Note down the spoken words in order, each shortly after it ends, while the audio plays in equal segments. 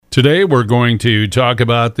Today we're going to talk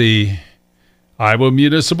about the Iowa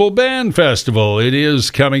Municipal Band Festival. It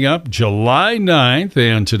is coming up July 9th,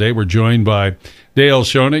 and today we're joined by Dale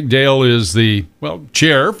Schoening. Dale is the,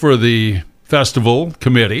 chair for the festival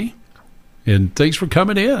committee, and thanks for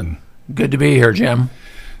coming in. Good to be here, Jim.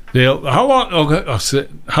 Dale,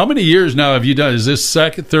 how many years now have you done? Is this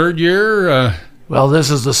third year? Well, this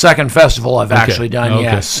is the second festival I've actually done,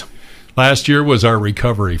 yes. Last year was our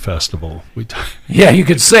recovery festival. Yeah, you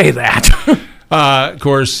could say that. Of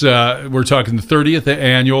course, we're talking the 30th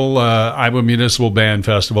annual Iowa Municipal Band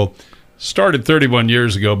Festival. Started 31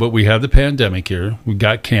 years ago, but we had the pandemic here. We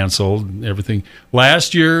got canceled and everything.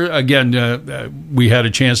 Last year, again, we had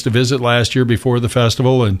a chance to visit last year before the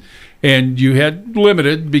festival, and you had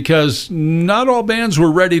limited because not all bands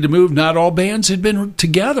were ready to move. Not all bands had been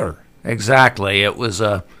together. Exactly. It was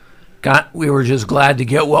we were just glad to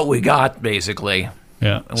get what we got, basically.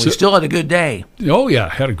 Yeah, and we still had a good day. Oh, yeah,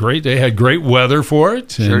 had a great day. Had great weather for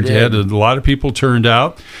it. Sure and did. Had a lot of people turned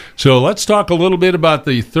out. So let's talk a little bit about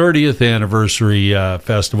the 30th anniversary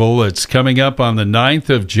festival. It's coming up on the 9th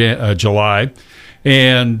of July,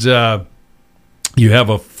 and you have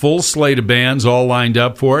a full slate of bands all lined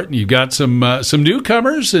up for it. And you've got some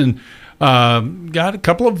newcomers and got a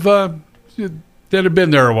couple of that have been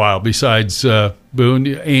there a while besides Boone.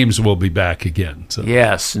 Ames will be back again. So.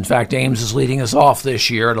 Yes. In fact, Ames is leading us off this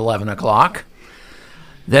year at 11 o'clock.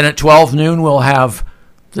 Then at 12 noon, we'll have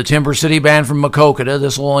the Timber City Band from Maquoketa.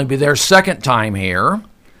 This will only be their second time here.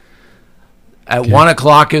 At 1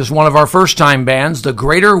 o'clock is one of our first-time bands. The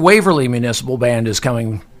Greater Waverly Municipal Band is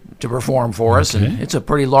coming to perform for us, and it's a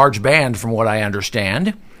pretty large band from what I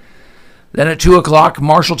understand. Then at 2 o'clock,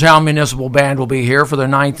 Marshalltown Municipal Band will be here for their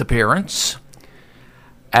 9th appearance.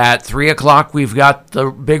 At 3 o'clock, we've got the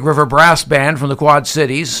Big River Brass Band from the Quad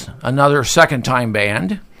Cities, another second-time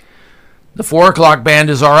band. The 4 o'clock band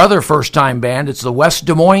is our other first-time band. It's the West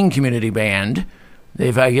Des Moines Community Band.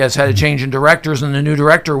 They've, I guess, had a change in directors, and the new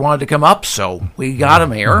director wanted to come up, so we got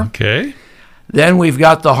him here. Okay. Then we've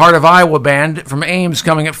got the Heart of Iowa Band from Ames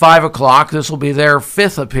coming at 5 o'clock. This will be their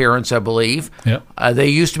 5th appearance, I believe. Yep. They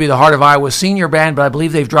used to be the Heart of Iowa Senior Band, but I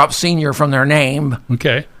believe they've dropped senior from their name.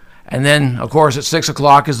 Okay. And then, of course, at 6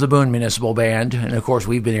 o'clock is the Boone Municipal Band. And, of course,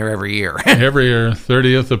 we've been here every year. Every year,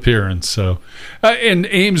 30th appearance. So, and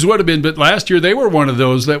Ames would have been, but last year they were one of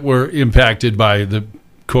those that were impacted by the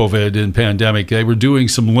COVID and pandemic. They were doing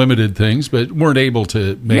some limited things, but weren't able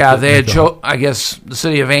to make Yeah, they had I guess the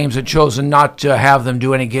city of Ames had chosen not to have them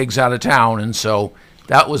do any gigs out of town, and so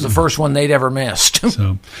that was the first one they'd ever missed.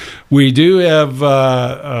 So we do have,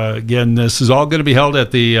 again, this is all going to be held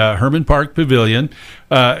at the Herman Park Pavilion.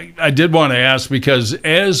 I did want to ask because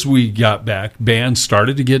as we got back, bands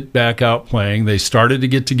started to get back out playing. They started to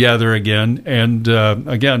get together again. And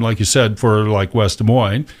again, like you said, for like West Des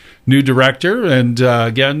Moines, new director. And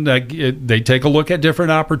again, they take a look at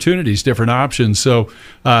different opportunities, different options. So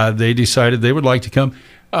they decided they would like to come.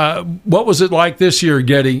 What was it like this year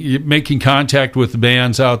making contact with the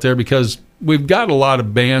bands out there? Because we've got a lot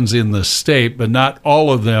of bands in the state, but not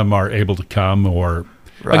all of them are able to come or,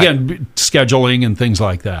 again, scheduling and things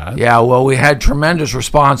like that. Yeah, well, we had tremendous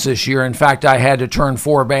response this year. In fact, I had to turn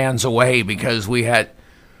 4 bands away because we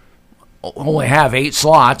only have 8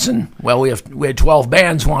 slots, and, we had 12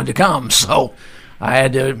 bands wanted to come. So I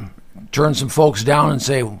had to turn some folks down and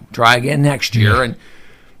say, try again next year. Yeah. And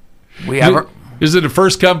we have... Is it a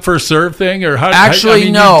first come, first serve thing, or how? Actually,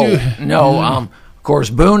 no. Of course,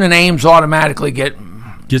 Boone and Ames automatically get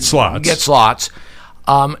slots.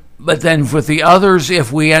 But then with the others,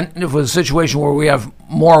 if we end with a situation where we have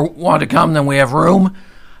more want to come than we have room,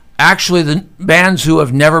 actually the bands who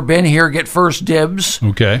have never been here get first dibs.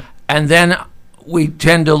 Okay. And then we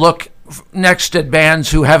tend to look next at bands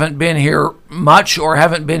who haven't been here much or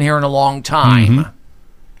haven't been here in a long time. Mm-hmm.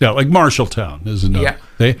 Yeah, like Marshalltown is another.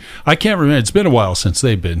 Yeah. I can't remember. It's been a while since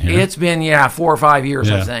they've been here. It's been, 4 or 5 years,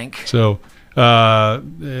 I think. So,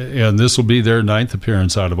 and this will be their 9th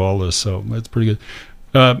appearance out of all this, so that's pretty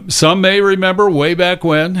good. Some may remember way back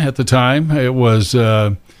when, at the time, it was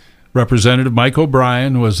Representative Mike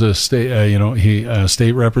O'Brien was a state,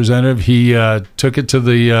 state representative. He took it to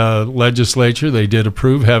the legislature. They did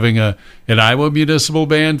approve having an Iowa Municipal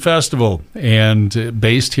Band Festival, and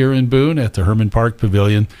based here in Boone at the Herman Park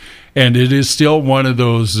Pavilion. And it is still one of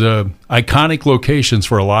those iconic locations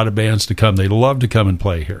for a lot of bands to come. They love to come and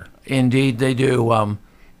play here. Indeed, they do.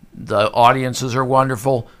 The audiences are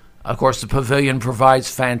wonderful. Of course, the pavilion provides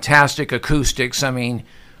fantastic acoustics. I mean,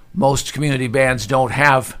 most community bands don't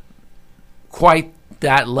have quite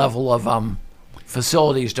that level of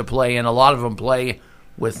facilities to play in. A lot of them play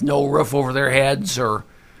with no roof over their heads or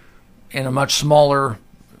in a much smaller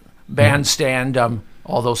bandstand.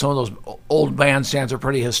 Although some of those old bandstands are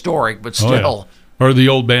pretty historic, but still. Oh, yeah. Or the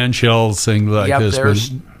old band shells thing like this.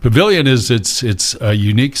 But Pavilion it's a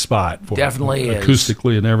unique spot for definitely it,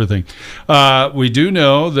 acoustically and everything. We do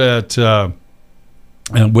know that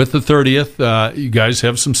and with the 30th, you guys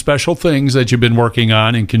have some special things that you've been working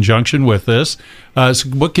on in conjunction with this. So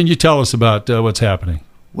what can you tell us about what's happening?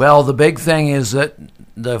 Well, the big thing is that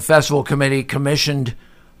the festival committee commissioned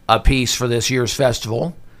a piece for this year's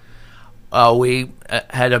festival. We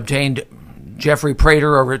had obtained Jeffrey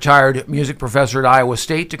Prater, a retired music professor at Iowa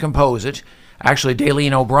State, to compose it. Actually,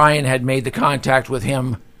 Daleen O'Brien had made the contact with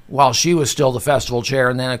him while she was still the festival chair,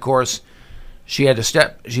 and then, of course, she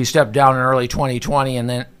stepped down in early 2020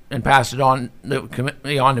 and passed it on the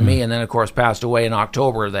committee on to me, and then, of course, passed away in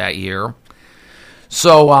October of that year.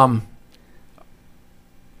 So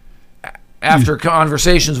after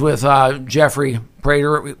conversations with Jeffrey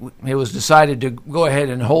Prater, it was decided to go ahead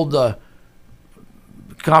and hold the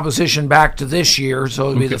composition back to this year,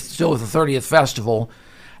 so it would be still with the 30th festival.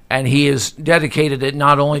 And he has dedicated it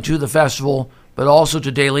not only to the festival, but also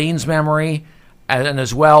to Daleen's memory, and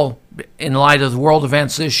as well, in light of the world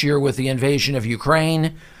events this year with the invasion of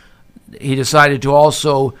Ukraine, he decided to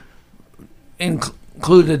also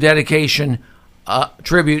include a dedication,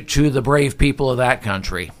 tribute to the brave people of that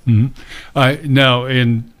country.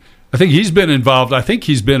 Mm-hmm. I think he's been involved. I think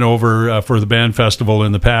he's been over for the band festival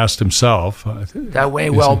in the past himself. That may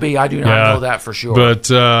well be. I do not know that for sure. But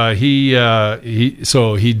he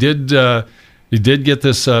did get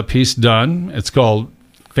this piece done. It's called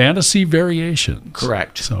Fantasy Variations.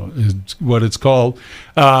 Correct. So is what it's called.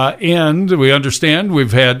 And we understand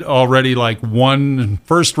we've had already like one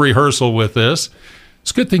first rehearsal with this. It's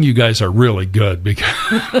a good thing you guys are really good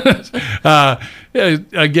because,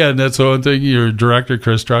 again, that's one thing your director,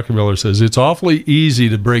 Chris Druckenmiller, says. It's awfully easy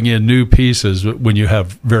to bring in new pieces when you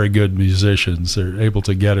have very good musicians. They're able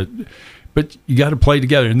to get it. But you got to play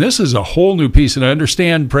together. And this is a whole new piece. And I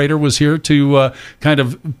understand Prater was here to kind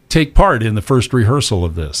of take part in the first rehearsal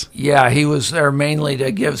of this. Yeah, he was there mainly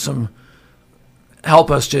to help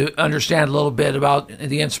us to understand a little bit about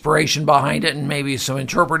the inspiration behind it and maybe some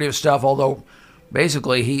interpretive stuff, although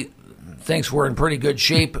basically he thinks we're in pretty good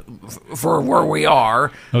shape for where we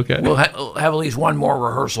are. Okay. We'll have at least one more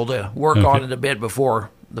rehearsal to work on it a bit before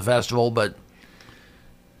the festival, but...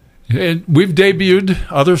 And we've debuted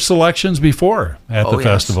other selections before at the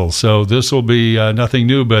festival, so this will be nothing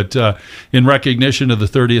new, but in recognition of the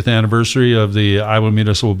 30th anniversary of the Iowa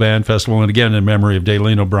Municipal Band Festival, and again in memory of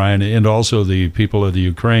Daleen O'Brien and also the people of the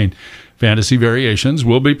Ukraine, Fantasy Variations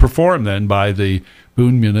will be performed then by the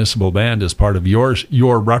Boone Municipal Band as part of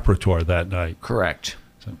your repertoire that night. Correct.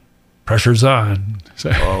 So, pressure's on.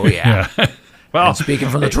 So, oh, yeah. Well, and speaking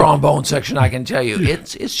from the trombone section, I can tell you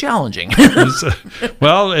it's challenging.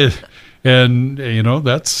 And you know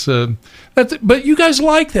that's. But you guys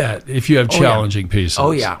like that if you have challenging pieces.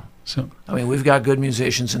 Oh yeah. So I mean, we've got good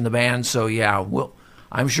musicians in the band, so yeah,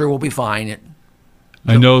 I'm sure we'll be fine.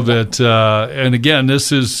 I know that, and again,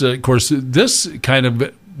 this is of course this kind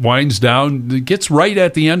of winds down. It gets right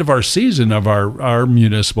at the end of our season of our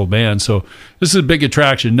municipal band, so this is a big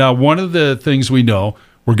attraction. Now, one of the things we know.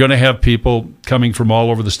 We're going to have people coming from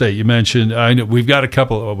all over the state. You mentioned, I know we've got a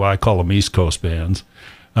couple of, I call them East Coast bands,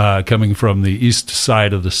 coming from the east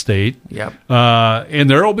side of the state. Yep. And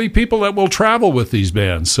there will be people that will travel with these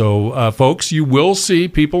bands. So, folks, you will see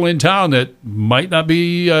people in town that might not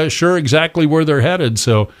be sure exactly where they're headed.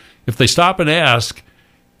 So if they stop and ask,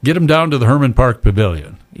 get them down to the Herman Park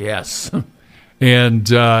Pavilion. Yes. And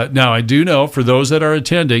now I do know for those that are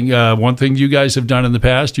attending, one thing you guys have done in the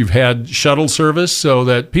past, you've had shuttle service so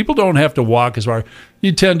that people don't have to walk as far.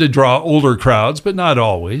 You tend to draw older crowds, but not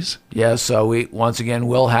always. Yes, so we once again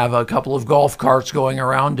will have a couple of golf carts going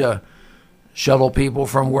around to shuttle people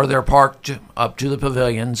from where they're parked up to the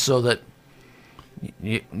pavilion so that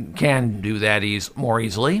you can do that more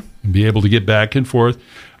easily. And be able to get back and forth.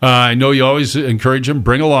 I know you always encourage them,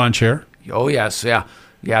 bring a lawn chair. Oh, yes, yeah.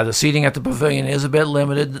 Yeah, the seating at the pavilion is a bit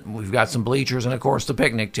limited. We've got some bleachers and, of course, the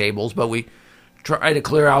picnic tables, but we try to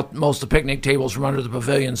clear out most of the picnic tables from under the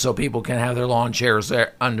pavilion so people can have their lawn chairs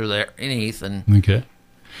there underneath. Okay.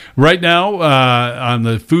 Right now, on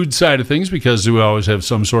the food side of things, because we always have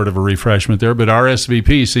some sort of a refreshment there, but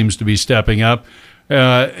RSVP seems to be stepping up.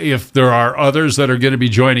 If there are others that are going to be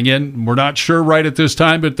joining in, we're not sure right at this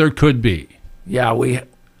time, but there could be. Yeah, we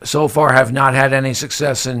so far have not had any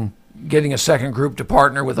success in getting a second group to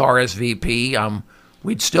partner with RSVP.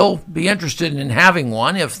 We'd still be interested in having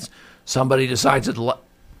one if somebody decides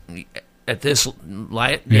at this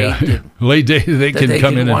late date they can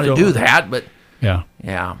come in and want to do that. But Yeah.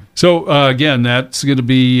 Yeah. So, again, that's going to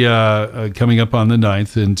be coming up on the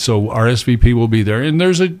 9th, and so RSVP will be there. And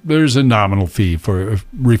there's a nominal fee for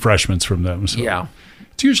refreshments from them. So Yeah.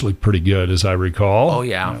 it's usually pretty good, as I recall. Oh,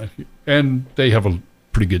 yeah. And they have a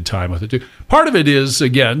pretty good time with it, too. Part of it is,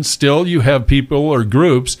 again, still you have people or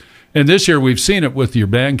groups, and this year we've seen it with your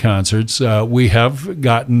band concerts. We have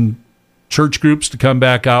gotten church groups to come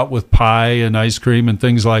back out with pie and ice cream and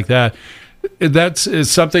things like that. That's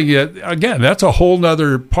is something that, again, that's a whole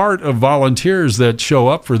nother part of volunteers that show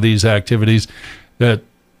up for these activities that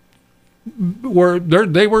they were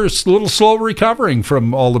a little slow recovering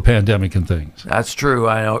from all the pandemic and things. That's true.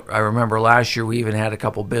 I remember last year we even had a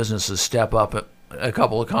couple businesses step up at a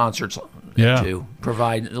couple of concerts to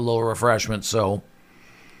provide a little refreshment. So,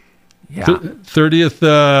 yeah.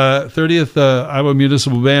 30th Iowa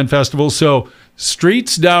Municipal Band Festival. So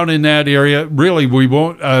streets down in that area, really, we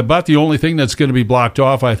won't. About the only thing that's going to be blocked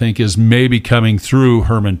off, I think, is maybe coming through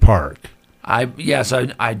Herman Park. I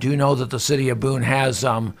do know that the city of Boone has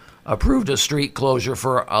approved a street closure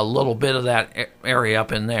for a little bit of that area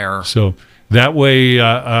up in there. So that way,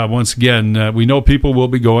 once again, we know people will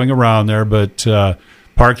be going around there, but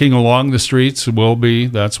parking along the streets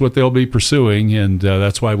that's what they'll be pursuing, and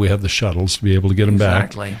that's why we have the shuttles to be able to get them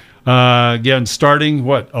back. Exactly. Again, starting,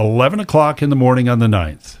 11 o'clock in the morning on the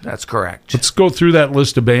 9th. That's correct. Let's go through that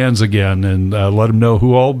list of bands again and let them know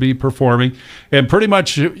who all will be performing. And pretty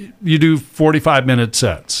much you do 45-minute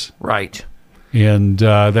sets. Right. And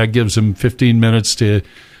that gives them 15 minutes to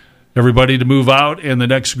everybody to move out and the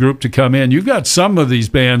next group to come in. You've got some of these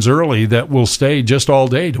bands early that will stay just all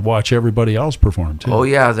day to watch everybody else perform, too. Oh,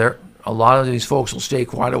 yeah. A lot of these folks will stay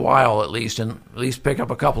quite a while at least, and at least pick up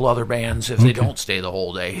a couple other bands if they don't stay the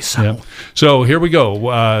whole day. So, yeah. So here we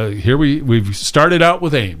go. We've started out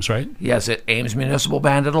with Ames, right? Yes, at Ames Municipal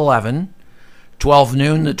Band at 11. 12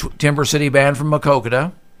 noon, the Timber City Band from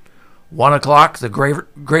Macokota. 1 o'clock, the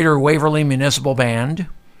Greater Waverly Municipal Band.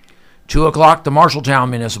 2 o'clock, the Marshalltown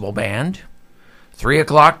Municipal Band. 3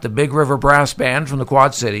 o'clock, the Big River Brass Band from the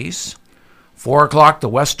Quad Cities. 4 o'clock, the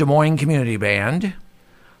West Des Moines Community Band.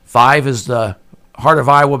 5 is the Heart of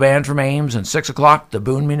Iowa Band from Ames, and 6 o'clock, the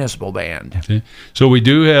Boone Municipal Band. Okay. So we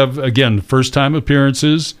do have, again, first-time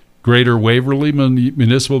appearances, Greater Waverly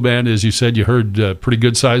Municipal Band. As you said, you heard a pretty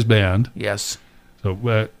good-sized band. Yes.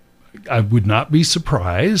 So I would not be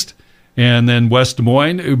surprised. And then West Des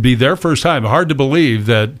Moines, it would be their first time. Hard to believe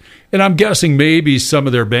that, and I'm guessing maybe some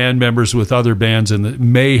of their band members with other bands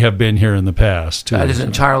may have been here in the past, too. That is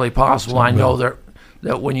entirely possible. I know that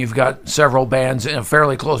when you've got several bands in a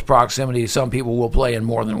fairly close proximity, some people will play in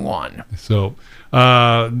more than one. So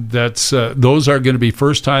those are going to be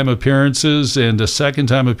first-time appearances, and a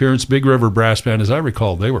second-time appearance. Big River Brass Band, as I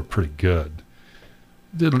recall, they were pretty good.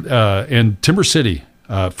 And Timber City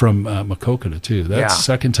from Macokota, too. That's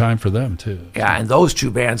second time for them, too. Yeah, and those two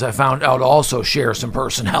bands, I found out, also share some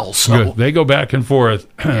personnel. So. Good. They go back and forth.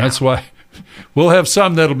 That's why. We'll have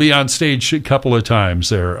some that'll be on stage a couple of times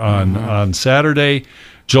there on Saturday,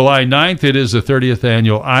 July 9th. It is the 30th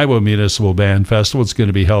Annual Iowa Municipal Band Festival. It's going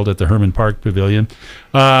to be held at the Herman Park Pavilion.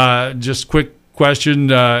 Just quick question,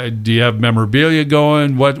 do you have memorabilia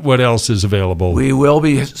going? What else is available? We will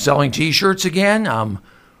be selling T-shirts again.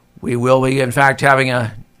 We will be, in fact, having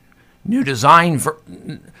a new design. 3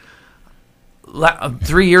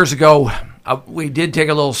 years ago, we did take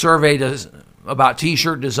a little survey about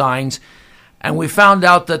T-shirt designs, and we found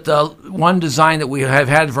out that the one design that we have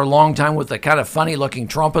had for a long time with the kind of funny-looking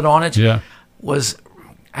trumpet on it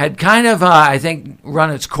had kind of, I think,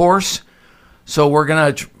 run its course. So we're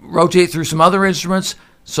going to rotate through some other instruments.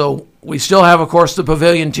 So we still have, of course, the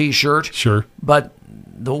Pavilion T-shirt. Sure. But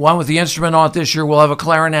the one with the instrument on it this year will have a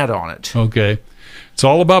clarinet on it. Okay. It's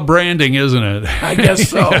all about branding, isn't it? I guess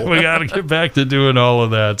so. We got to get back to doing all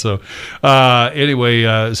of that. So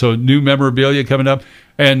anyway, so new memorabilia coming up.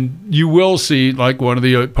 And you will see like one of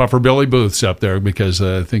the Puffer Billy booths up there because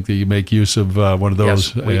I think that you make use of one of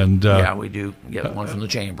those. Yes, we do get one from the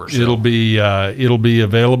chamber. So. It'll be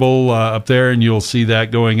available up there, and you'll see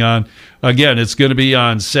that going on. Again, it's going to be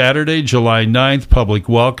on Saturday, July 9th. Public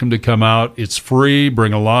welcome to come out. It's free.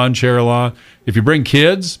 Bring a lawn chair along. If you bring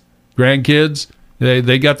kids, grandkids,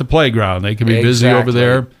 they got the playground. They can be busy over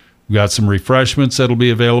there. We've got some refreshments that'll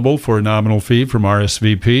be available for a nominal fee from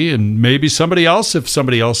RSVP, and maybe somebody else if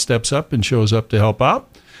somebody else steps up and shows up to help out.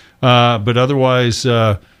 But otherwise,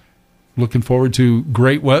 looking forward to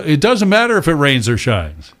great weather. It doesn't matter if it rains or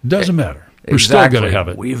shines. It doesn't matter. We're still going to have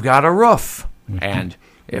it. We've got a roof, and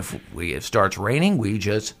if it starts raining, we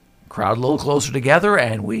just crowd a little closer together,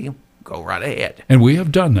 and we go right ahead. And we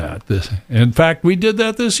have done that. In fact, we did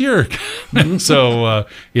that this year. So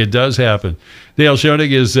it does happen. Dale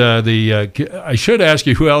Schoening is I should ask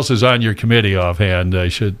you who else is on your committee offhand.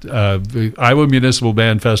 The Iowa Municipal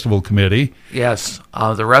Band Festival Committee. Yes.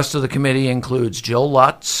 The rest of the committee includes Jill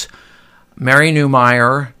Lutz, Mary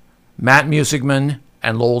Newmeyer, Matt Musigman,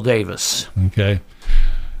 and Lowell Davis. Okay.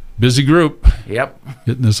 Busy group. Yep.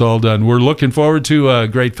 Getting this all done. We're looking forward to a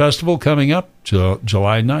great festival coming up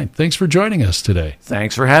July 9th. Thanks for joining us today.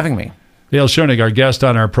 Thanks for having me. Dale Schoening, our guest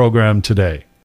on our program today.